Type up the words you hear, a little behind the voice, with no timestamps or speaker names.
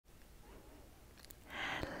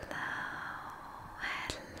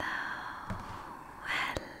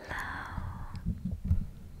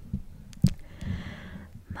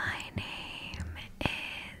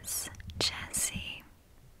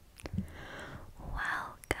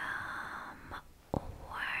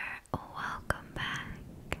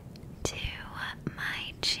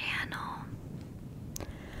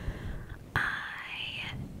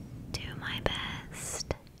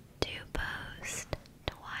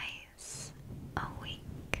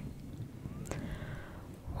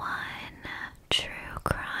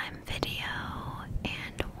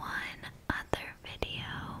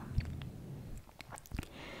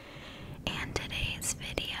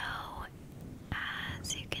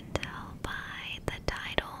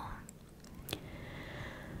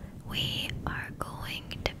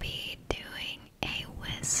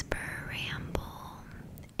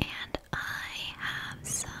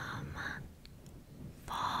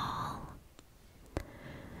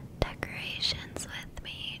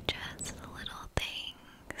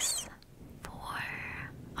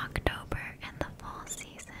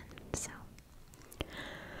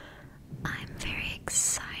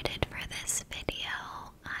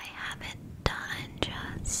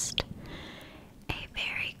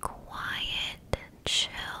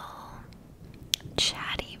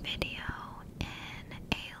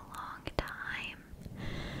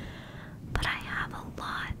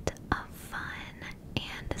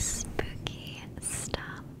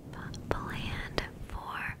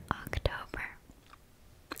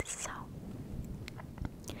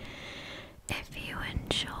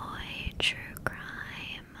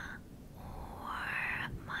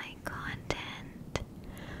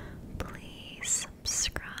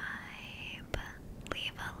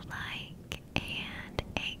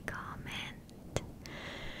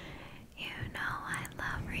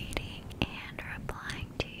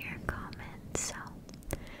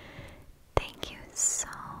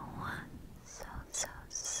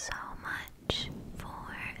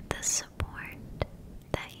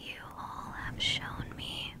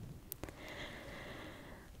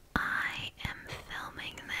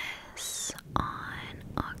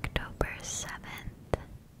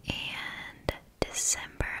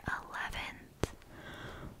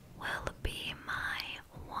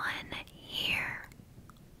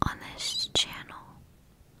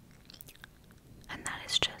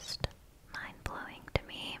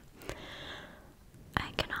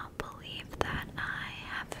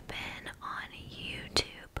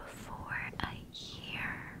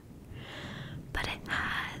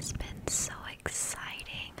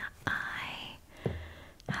exciting. I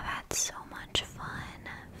have had so much fun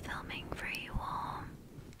filming for you all.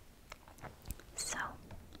 So,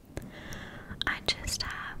 I just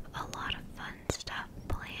have a lot of fun stuff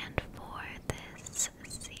planned for this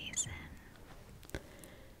season.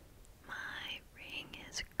 My ring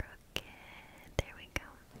is crooked. There we go.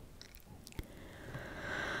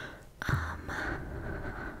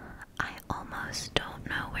 I almost don't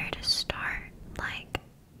know where to start. Like,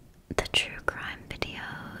 the true crime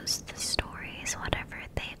videos, the stories, whatever,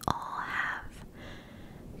 they all have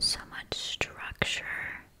so much structure,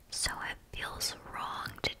 so it feels wrong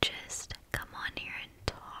to just come on here and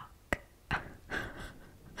talk.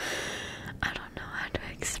 I don't know how to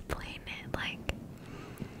explain it. Like,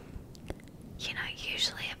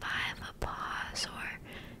 usually if I have a pause or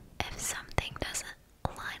if something doesn't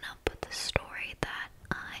line up with the story that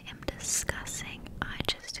I am discussing, I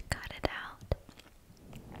just cut it out.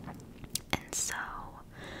 And so,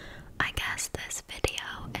 I guess this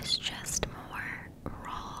video is just more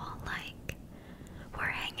raw, like, we're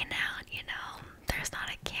hanging out, there's not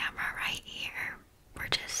a camera right here, we're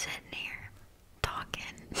just sitting here talking.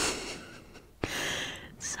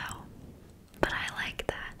 So, but I like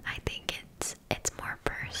that. I think it's more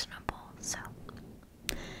personable, so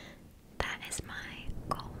that is my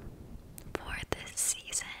goal for this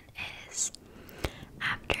season is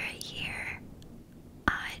after a year,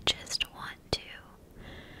 I just want to,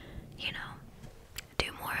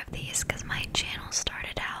 do more of these because my channel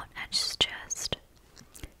started out as just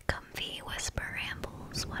comfy whisper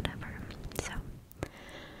rambles, whatever. So,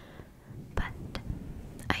 but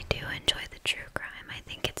I do enjoy the true crime. I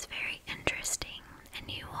think it's very interesting, and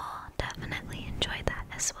you all definitely enjoy that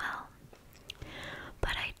as well.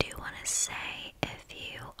 But I do want to say, if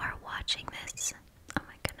you are watching this, oh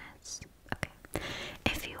my goodness, okay,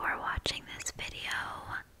 if you are watching this video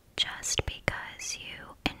just because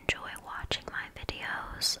you enjoy watching my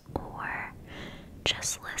videos or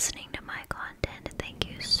just listening to my content, thank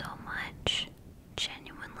you so much.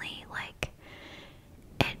 Genuinely, like,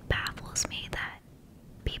 it baffles me that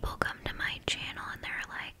people come to my channel and they're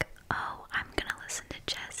like, oh, I'm gonna listen to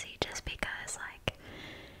Jessie just because, like,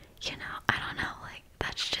 I don't know, like,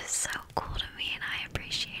 that's just so cool to me and I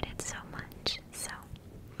appreciate it so much. So,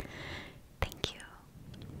 thank you.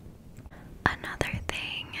 Another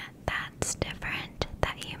thing that's different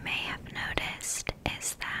that you may have noticed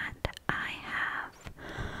is that I have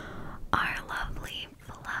our lovely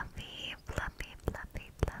fluffy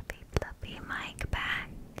mic back.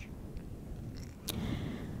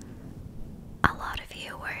 A lot of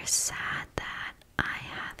you were sad that I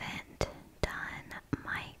haven't done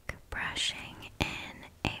mic brushing in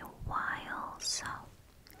a while, so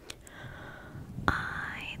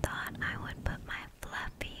I thought I would put my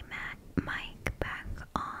fluffy mic back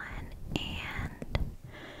on and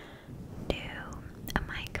do a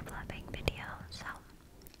mic fluffing video, so,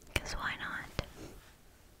 because why not?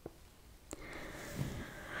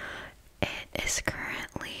 It is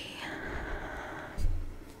currently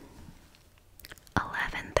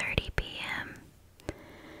 11:30 p.m.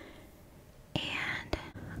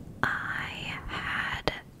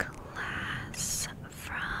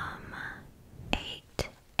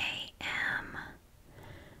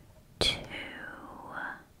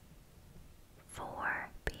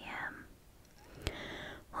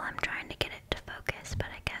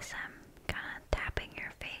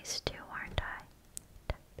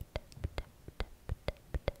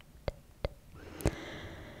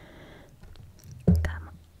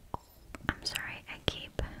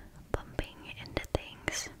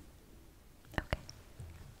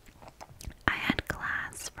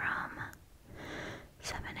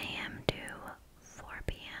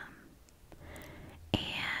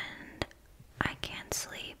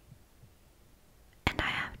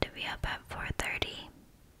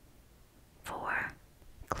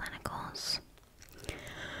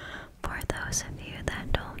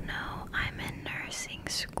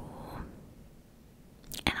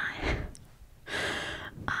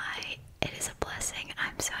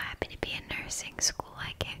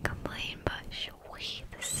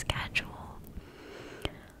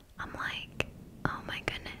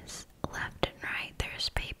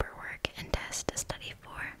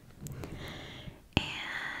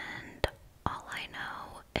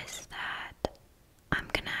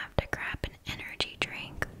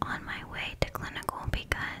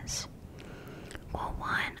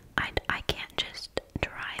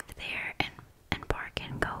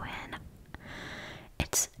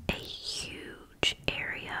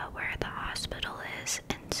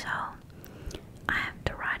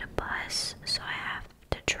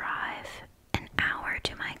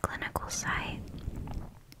 I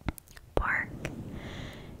park,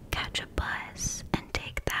 catch a bus, and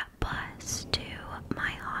take that bus to my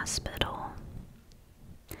hospital.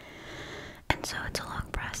 And so it's a long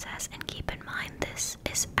process, and keep in mind this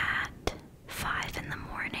is at 5 in the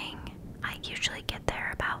morning. I usually get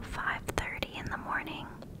there about 5:30 in the morning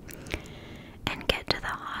and get to the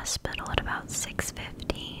hospital at about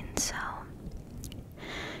 6:15, so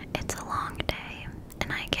it's a long day,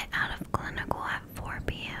 and I get out of clinical at 4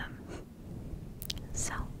 p.m.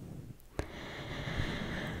 So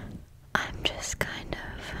I'm just kind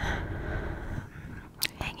of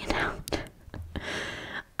hanging out.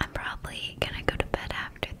 I'm probably gonna go to bed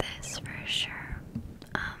after this for sure.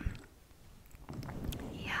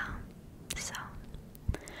 Yeah, so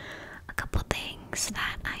a couple things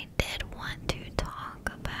that I did want to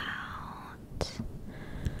talk about.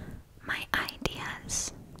 My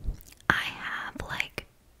ideas. I have like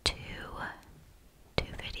two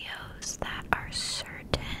videos that are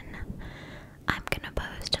certain I'm gonna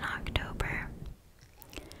post in October,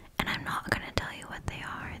 and I'm not gonna tell you what they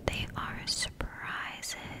are. They are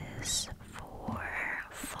surprises for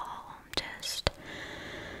fall. Just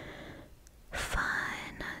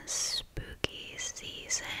fun, spooky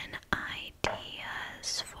season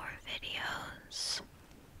ideas for videos.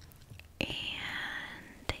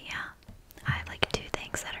 And yeah, I have like 2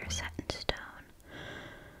 things that are set in stone,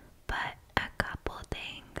 but a couple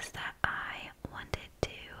things that I wanted to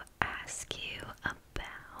ask you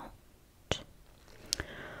about.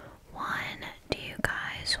 One, do you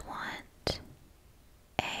guys want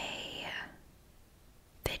a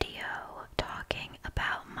video talking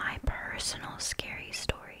about my personal scary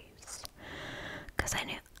stories? Because I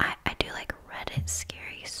do like Reddit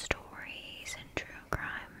scary stories and true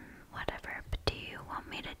crime, whatever, but do you want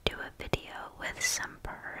me to do a video with some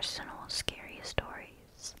personal scary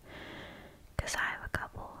stories? Because I have a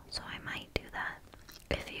couple, so I might do that.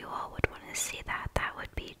 If you all would want to see that, that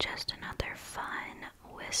would be just another fun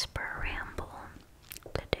whisper ramble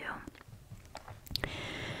to do.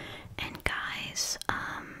 And guys,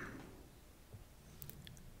 I'm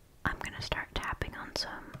gonna start tapping on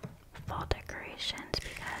some fall decorations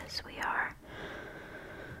because we are,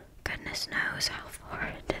 goodness knows how far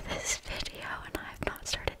into this video, and I have not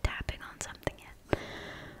started tapping on something yet.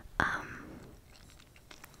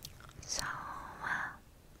 So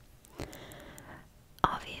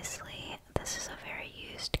obviously this is a very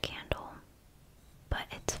used candle, but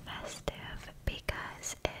it's festive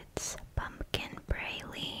because it's pumpkin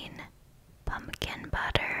praline, pumpkin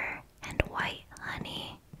butter, and white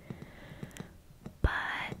honey.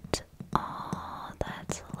 But all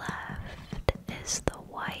that's left is the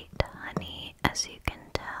white honey, as you can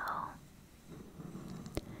tell.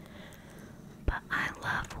 But I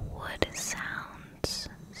love wood sounds,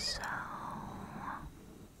 so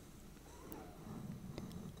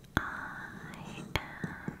I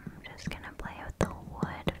am just gonna play with the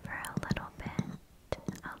wood for a little bit,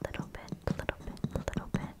 a little bit, a little bit, a little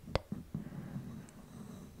bit.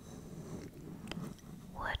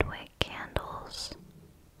 Woodwick candles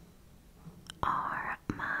are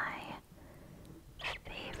my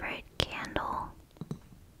favorite candle.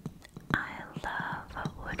 I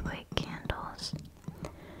love woodwick candles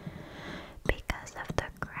because of the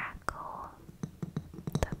crackle,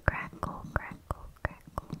 crackle.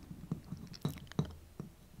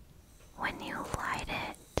 When you light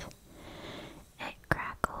it, it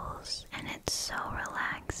crackles and it's so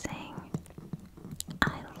relaxing.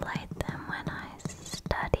 I light them when I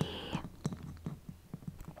study.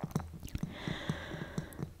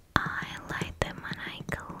 I light them when I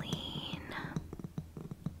clean.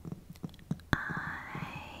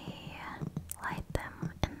 I light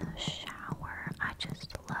them in the shower. I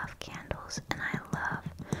just love candles, and I love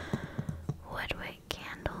woodwick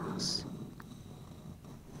candles.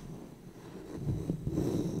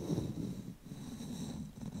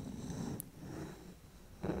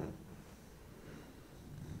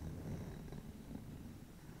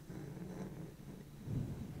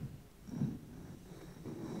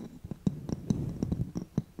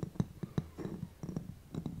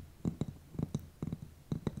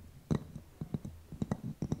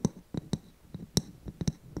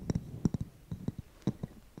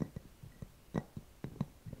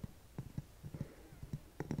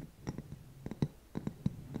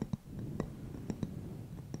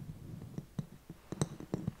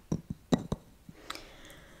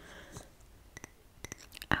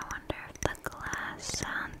 I wonder if the glass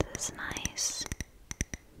sound is nice.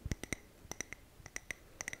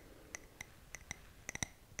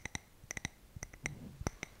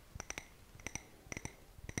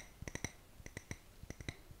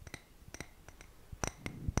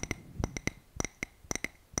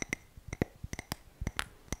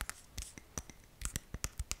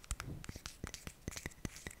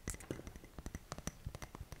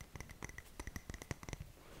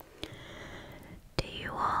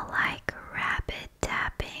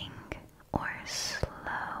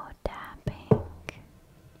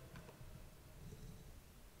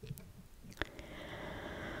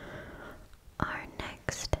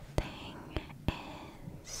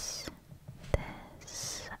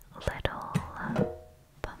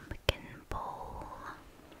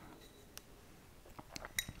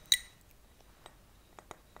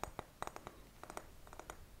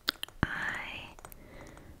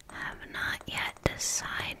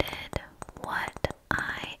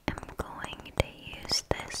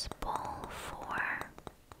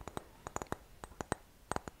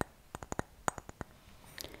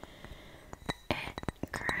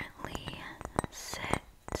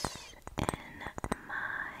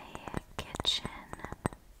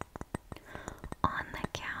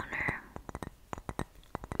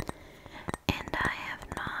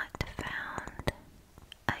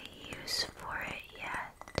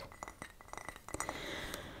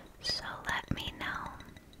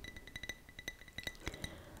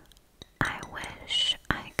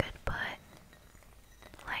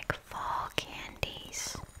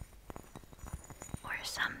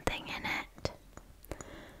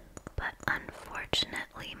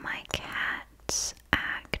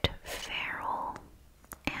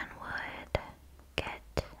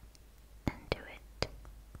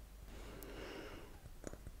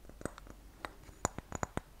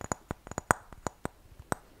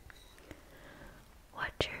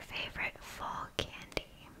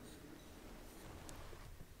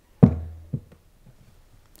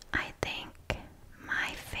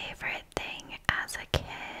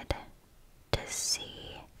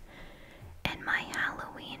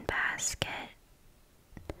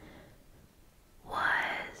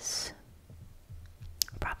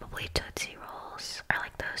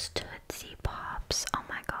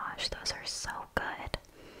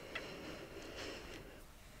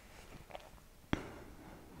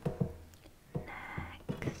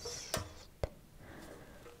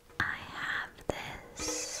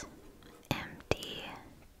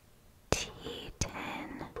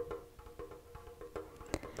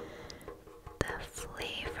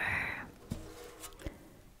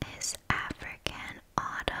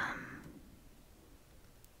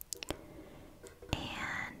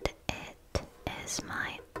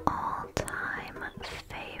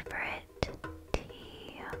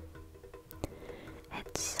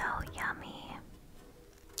 yummy.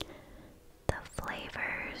 The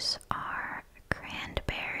flavors are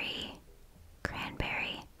cranberry,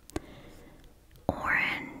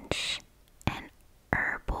 orange, and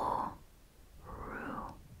herbal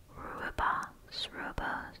rhubarb.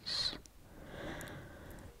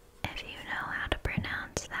 If you know how to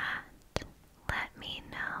pronounce that, let me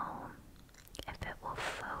know. If it will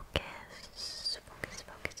focus.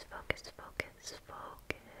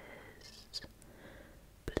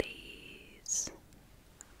 Please.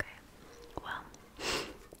 Okay. Well,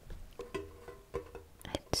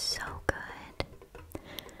 it's so good.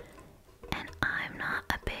 And I'm not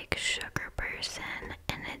a big sugar person,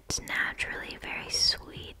 and it's naturally very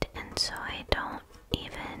sweet, and so I don't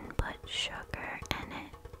even put sugar in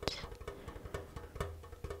it.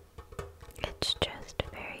 It's just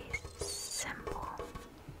very simple.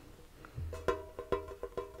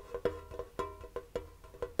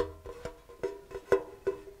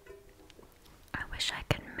 I wish I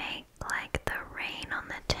could make like the rain on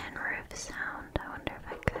the tin roof sound. I wonder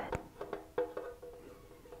if I could.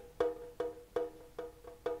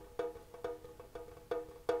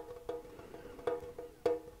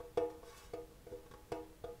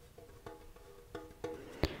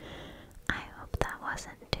 I hope that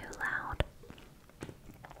wasn't too loud.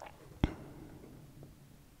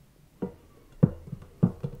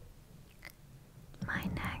 My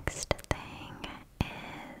next thing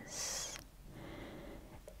is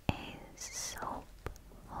a soap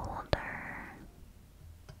holder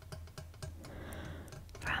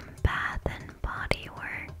from Bath and Body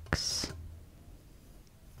Works.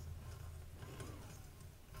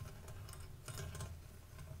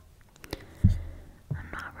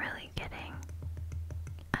 I'm not really getting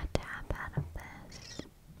a tap out of this.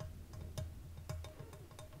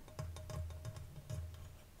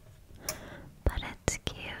 But it's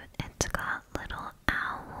cute. It's got little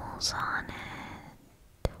owls on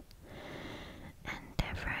it and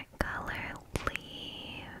different color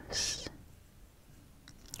leaves.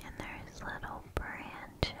 And there's little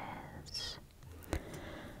branches.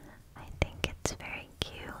 I think it's very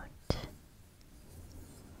cute.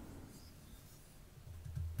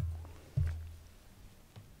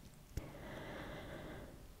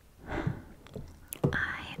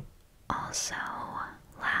 I also,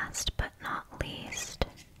 last but not least,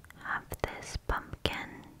 have this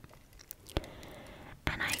pumpkin,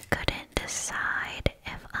 and I couldn't decide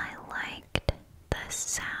if I liked the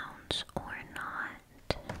sounds or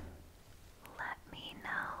not. Let me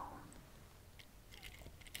know.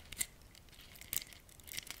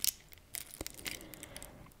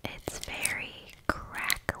 It's very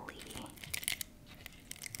crackly,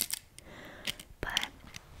 but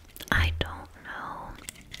I don't know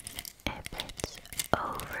if it's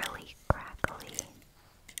overly crackly.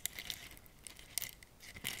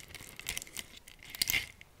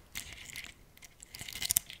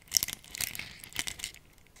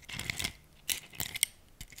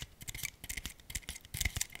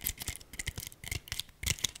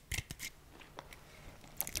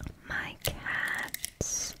 My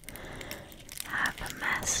cats have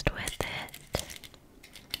messed with it.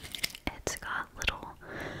 It's got little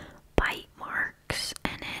bite marks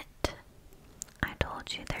in it. I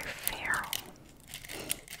told you they're feral.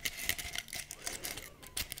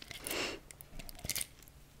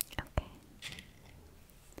 Okay.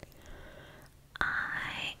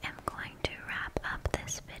 I am going to wrap up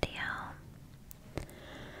this video.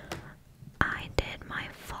 I did my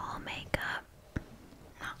fall makeup.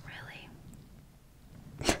 Not really.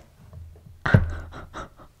 Oh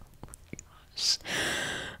my gosh.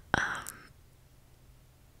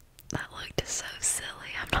 That looked so silly.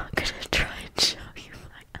 I'm not gonna try and show you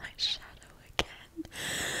my eyeshadow again.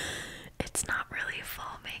 It's not really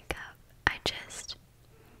fall makeup.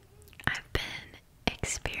 I've been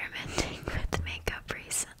experimenting with makeup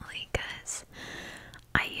recently because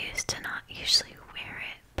I used to not usually wear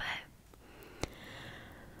it, but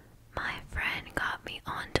my friend got me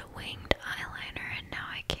onto winged eyeliner and now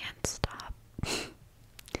I can't stop.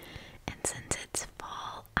 And since it's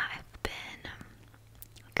fall, I've been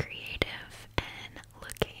creative and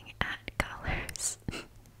looking at colors.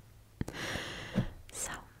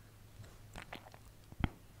 So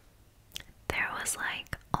there was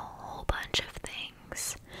like